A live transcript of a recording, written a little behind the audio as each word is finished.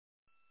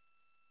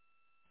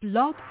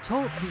Blog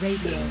Talk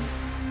Radio.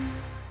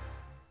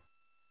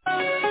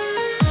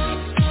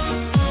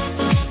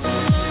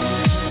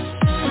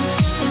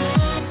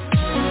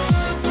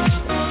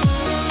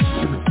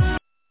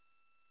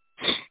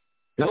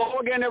 Hello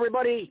again,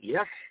 everybody.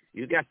 Yes,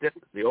 you got this,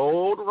 the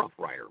old Rough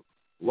Rider.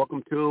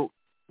 Welcome to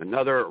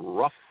another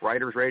Rough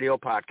Riders Radio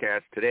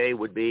podcast. Today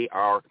would be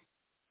our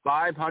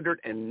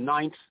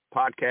 509th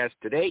podcast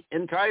today,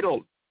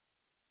 entitled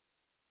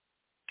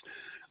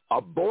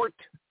Abort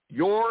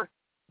Your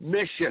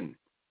Mission.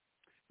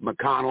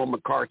 McCONNELL,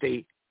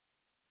 McCARTHY,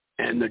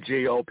 and the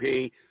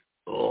GOP.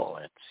 Oh,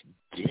 let's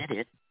get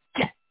it.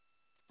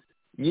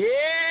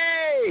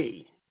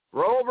 Yay!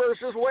 Roe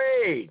versus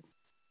Wade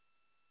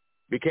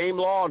became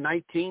law in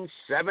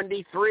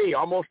 1973,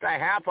 almost a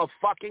half a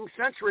fucking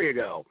century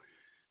ago.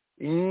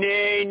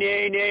 Nay,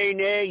 nay, nay,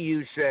 nay,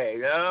 you say.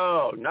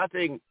 No,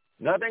 nothing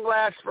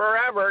lasts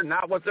forever,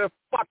 not with the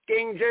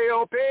fucking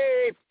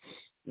GOP.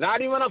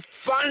 Not even a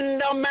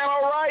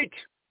fundamental right.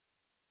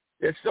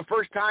 It's the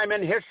first time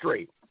in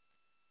history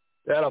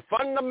that a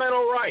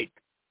fundamental right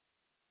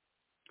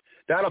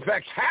that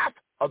affects half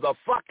of the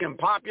fucking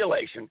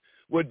population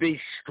would be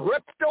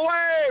stripped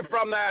away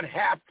from that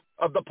half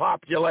of the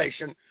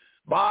population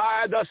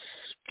by the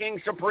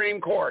fucking Supreme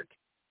Court.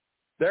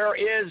 There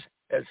is,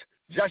 as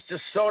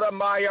Justice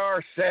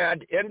Sotomayor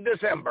said in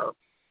December,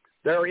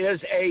 there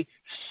is a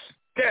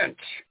stench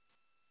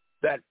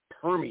that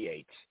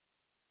permeates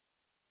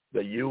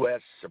the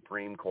U.S.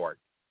 Supreme Court.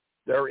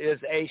 There is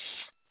a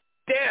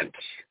stench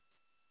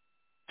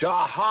to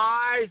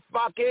high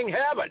fucking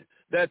heaven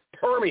that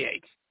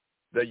permeates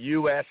the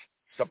U.S.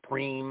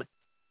 Supreme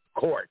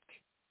Court.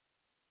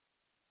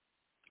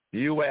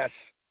 U.S.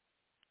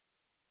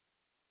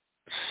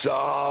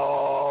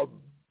 subpar,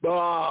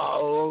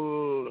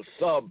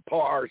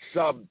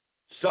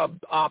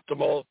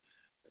 suboptimal,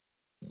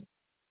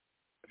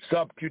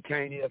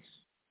 subcutaneous,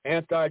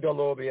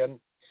 antediluvian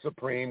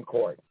Supreme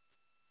Court,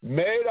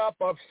 made up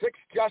of 6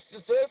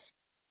 justices,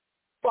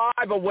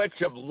 5 of which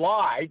have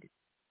lied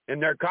in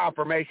their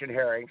confirmation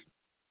hearings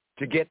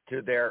to get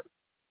to their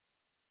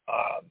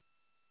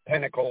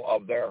pinnacle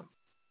of their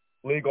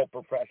legal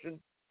profession,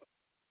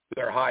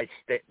 their high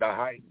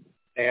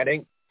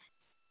standing.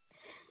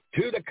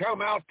 2 that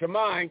come out to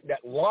mind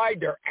that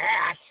lied their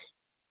ass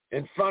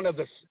in front of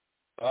the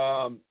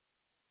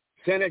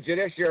Senate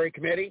Judiciary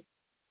Committee,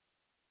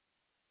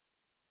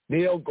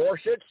 Neil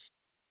Gorsuch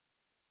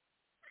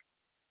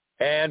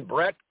and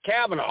Brett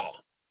Kavanaugh.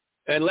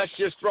 And let's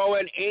just throw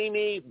in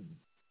Amy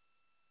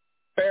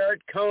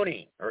Barrett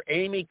Coney, or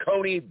Amy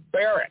Coney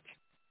Barrett,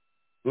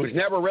 who's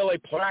never really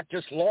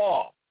practiced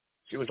law.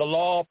 She was a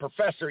law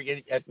professor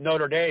at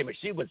Notre Dame, but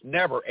she was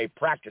never a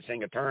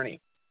practicing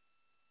attorney.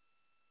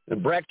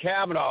 And Brett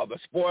Kavanaugh, the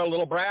spoiled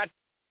little brat,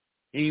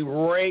 he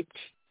raped,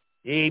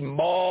 he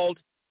mauled,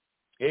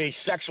 he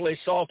sexually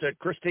assaulted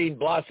Christine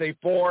Blasey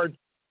Ford,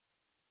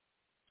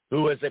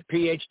 who is a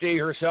PhD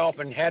herself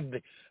and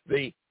had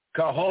the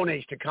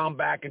cojones to come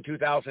back in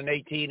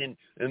 2018,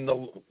 in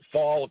the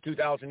fall of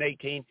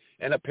 2018,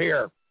 and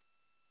appear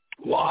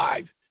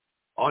live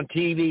on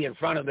TV in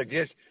front of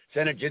the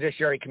Senate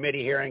Judiciary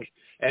Committee hearings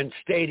and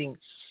stating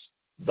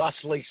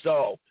thusly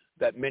so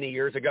that many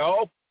years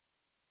ago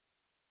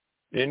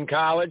in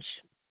college,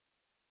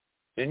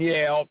 in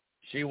Yale,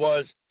 she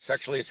was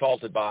sexually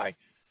assaulted by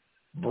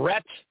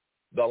Brett,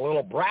 the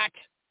little brat,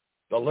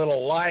 the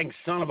little lying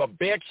son of a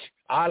bitch,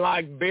 I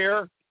like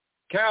beer,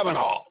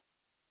 Kavanaugh.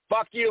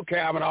 Fuck you,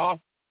 Kavanaugh.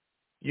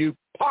 You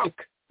punk.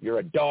 You're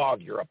a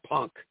dog. You're a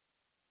punk.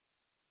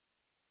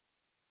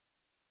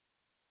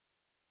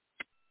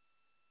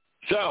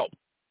 So,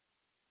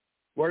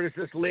 where does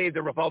this leave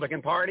the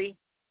Republican Party?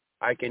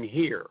 I can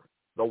hear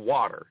the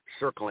water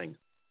circling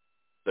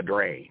the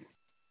drain.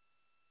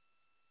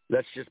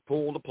 Let's just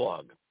pull the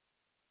plug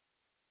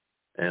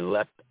and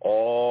let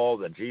all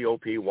the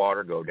GOP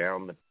water go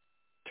down the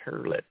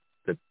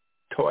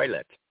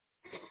toilet,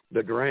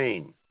 the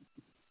drain.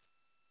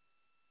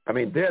 I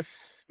mean, this,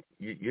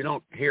 you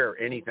don't hear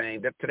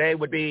anything. That today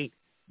would be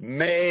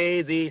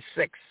May the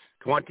 6th,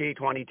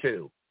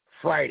 2022,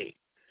 Friday.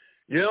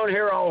 You don't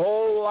hear a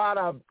whole lot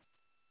of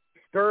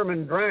sturm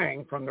and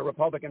drang from the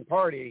Republican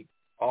Party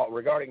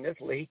regarding this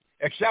leak,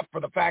 except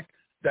for the fact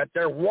that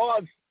there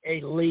was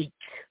a leak.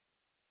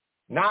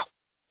 Not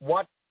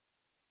what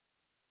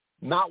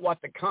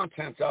the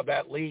contents of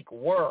that leak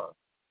were.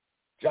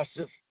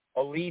 Justice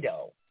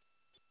Alito,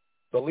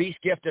 the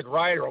least gifted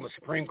writer on the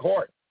Supreme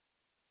Court.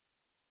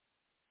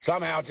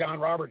 Somehow John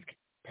Roberts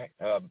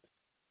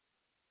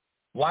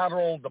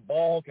lateraled the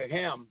ball to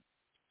him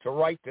to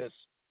write this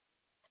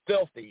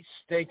filthy,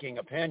 stinking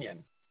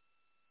opinion,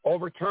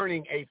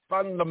 overturning a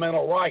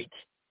fundamental right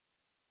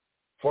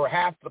for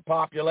half the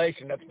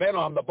population that's been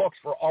on the books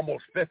for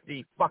almost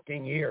 50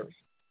 fucking years.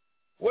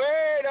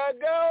 Way to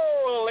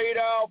go,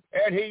 Alito.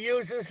 And he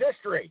uses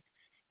history.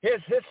 His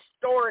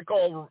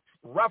historical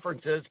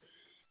references,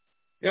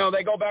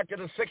 they go back to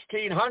the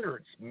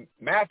 1600s.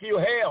 Matthew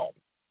Hale,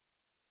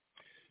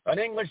 an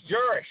English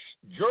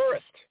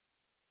jurist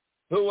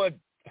who would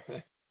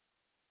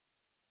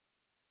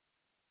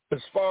as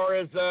far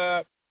as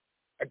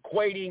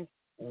equating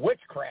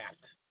witchcraft,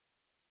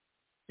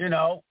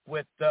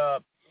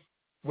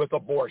 with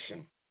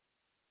abortion,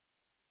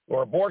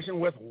 or abortion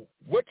with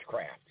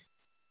witchcraft.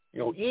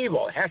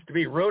 Evil has to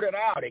be rooted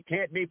out. It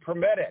can't be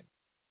permitted.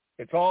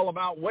 It's all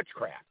about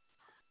witchcraft.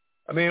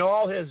 I mean,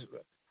 all his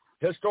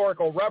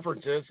historical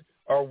references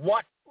are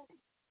what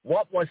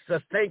was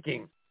the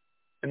thinking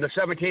in the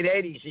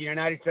 1780s in the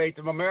United States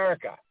of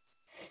America,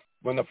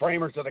 when the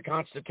framers of the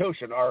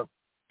Constitution, our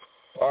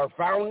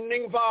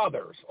founding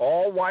fathers,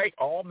 all white,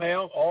 all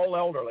male, all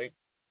elderly,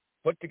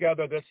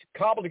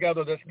 cobbled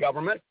together this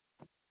government.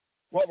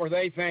 What were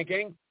they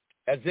thinking?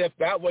 As if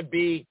that would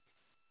be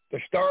the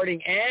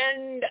starting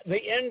and the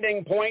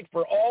ending point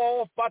for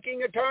all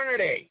fucking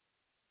eternity.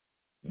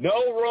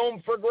 No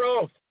room for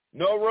growth.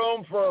 No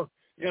room for,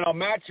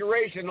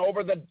 maturation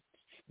over the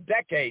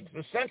decades,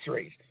 the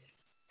centuries,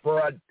 for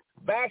a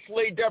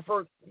vastly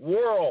different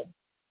world,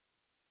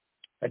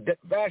 a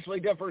vastly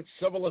different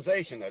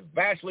civilization, a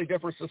vastly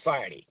different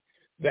society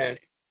than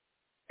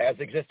as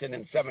existed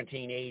in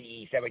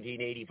 1780,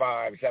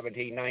 1785,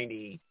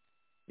 1790,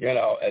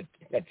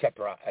 et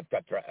cetera, et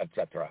cetera, et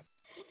cetera.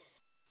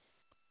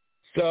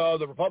 So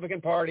the Republican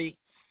Party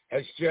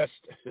has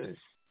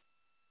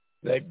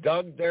they've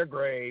dug their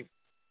grave,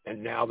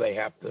 and now they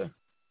have to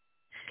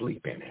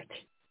sleep in it.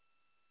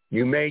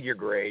 You made your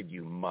grave,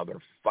 you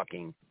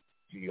motherfucking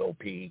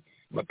GOP,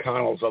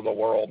 McCONNELLs of the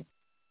world,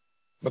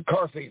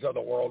 McCARTHYs of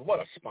the world.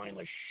 What a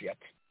spineless shit.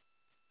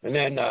 And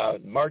then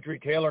Marjorie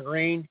Taylor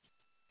Greene,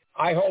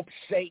 I hope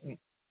Satan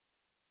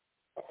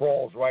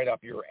crawls right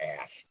up your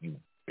ass, you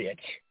bitch.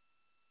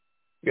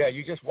 Yeah,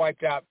 you just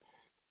wiped out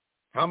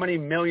how many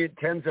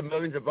tens of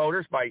millions of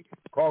voters by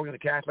calling the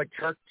Catholic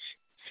Church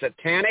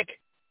satanic?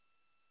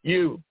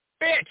 You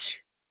bitch.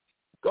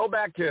 Go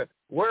back to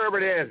wherever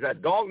it is,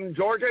 Dalton,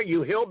 Georgia,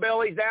 you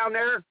hillbillies down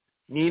there.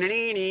 Remember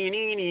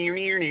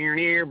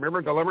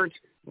Deliverance?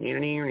 You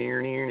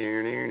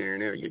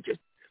just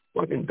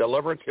fucking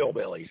Deliverance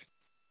hillbillies.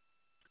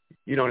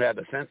 You don't have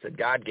the sense that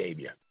God gave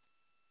you.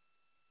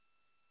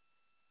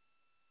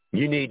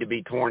 You need to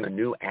be torn a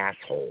new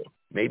asshole.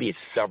 Maybe it's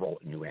several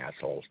new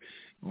assholes.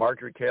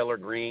 Marjorie Taylor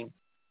Greene,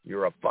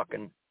 you're a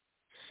fucking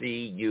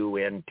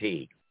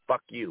C-U-N-T.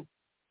 Fuck you,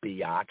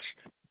 biatch.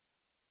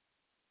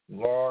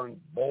 Lauren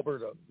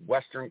Boebert of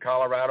Western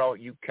Colorado,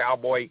 you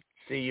cowboy,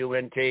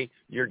 C-U-N-T,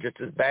 you're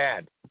just as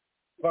bad.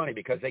 Funny,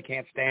 because they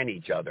can't stand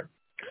each other.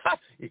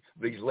 These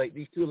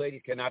two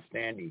ladies cannot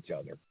stand each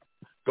other.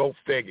 Go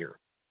figure.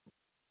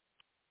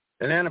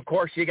 And then, of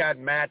course, you got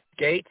Matt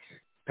Gaetz,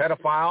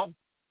 pedophile.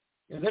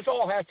 And this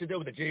all has to do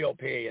with the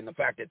GOP and the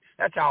fact that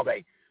that's how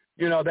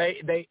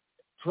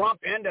Trump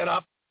ended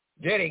up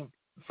getting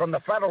from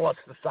the Federalist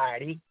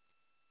Society,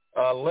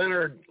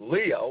 Leo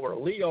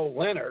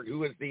Leonard,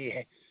 who is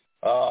the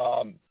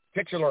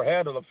titular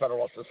head of the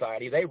Federalist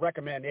Society. They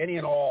recommend any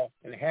and all,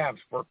 and have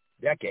for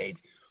decades,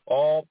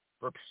 all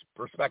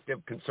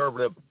prospective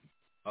conservative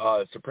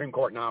Supreme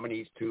Court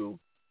nominees to,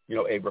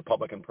 a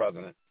Republican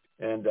president.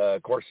 And,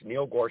 of course,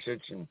 Neil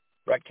Gorsuch and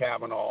Brett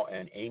Kavanaugh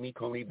and Amy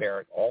Coney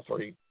Barrett, all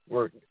three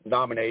were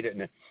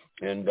nominated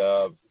and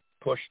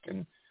pushed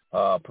and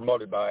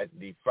promoted by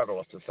the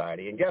Federalist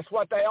Society. And guess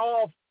what? They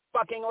all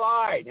fucking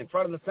lied in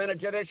front of the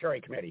Senate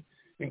Judiciary Committee,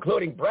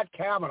 including Brett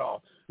Kavanaugh,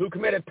 who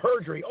committed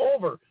perjury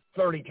over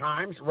 30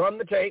 times. Run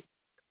the tape.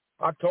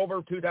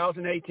 October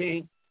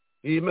 2018.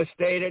 He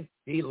misstated.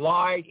 He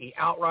lied. He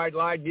outright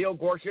lied. Neil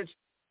Gorsuch.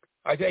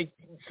 I think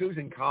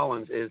Susan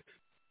Collins is,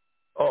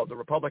 the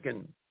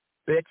Republican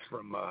bitch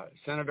from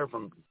senator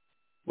from,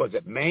 was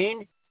it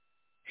Maine?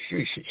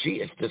 She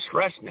is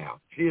distressed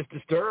now. She is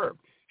disturbed.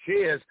 She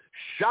is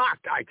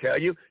shocked, I tell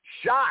you,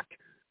 shocked.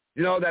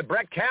 That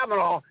Brett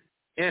Kavanaugh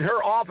in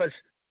her office,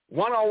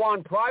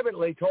 one-on-one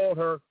privately told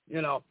her,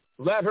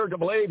 led her to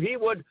believe he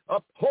would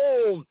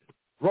uphold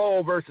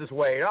Roe versus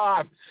Wade.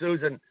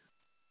 Susan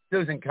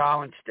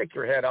Collins, stick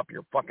your head up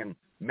your fucking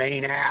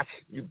Maine ass,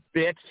 you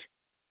bitch.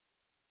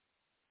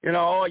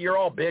 You're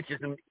all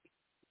bitches. And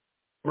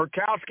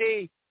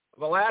Murkowski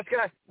of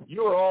Alaska,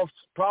 you were all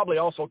probably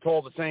also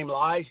told the same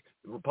lies.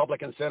 The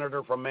Republican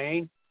senator from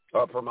Maine,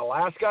 from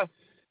Alaska.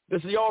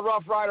 This is the old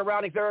Rough Rider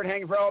rounding third,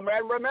 hanging for all.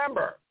 And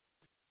remember,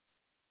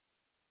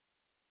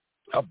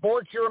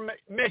 abort your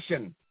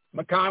mission,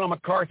 McConnell,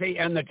 McCarthy,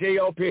 and the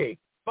GOP.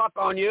 Fuck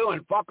on you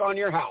and fuck on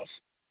your house.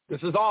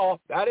 This is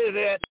all. That is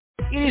it.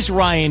 It is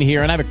Ryan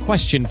here, and I have a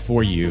question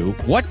for you.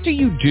 What do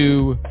you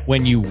do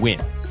when you win?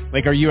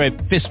 Like, are you a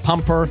fist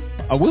pumper,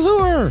 a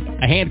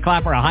woohooer, a hand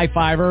clapper, a high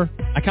fiver?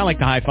 I kind of like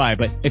the high five,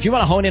 but if you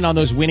want to hone in on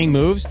those winning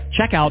moves,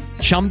 check out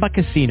Chumba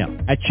Casino.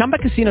 At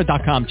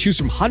ChumbaCasino.com, choose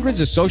from hundreds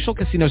of social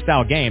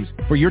casino-style games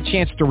for your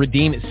chance to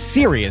redeem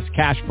serious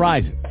cash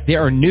prizes.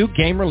 There are new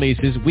game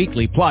releases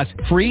weekly, plus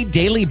free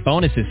daily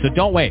bonuses, so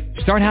don't wait.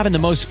 Start having the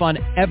most fun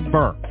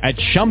ever at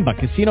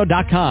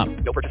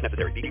ChumbaCasino.com. No purchase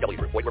necessary. VGW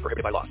Group. Void where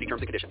prohibited by law. See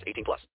terms and conditions. 18+.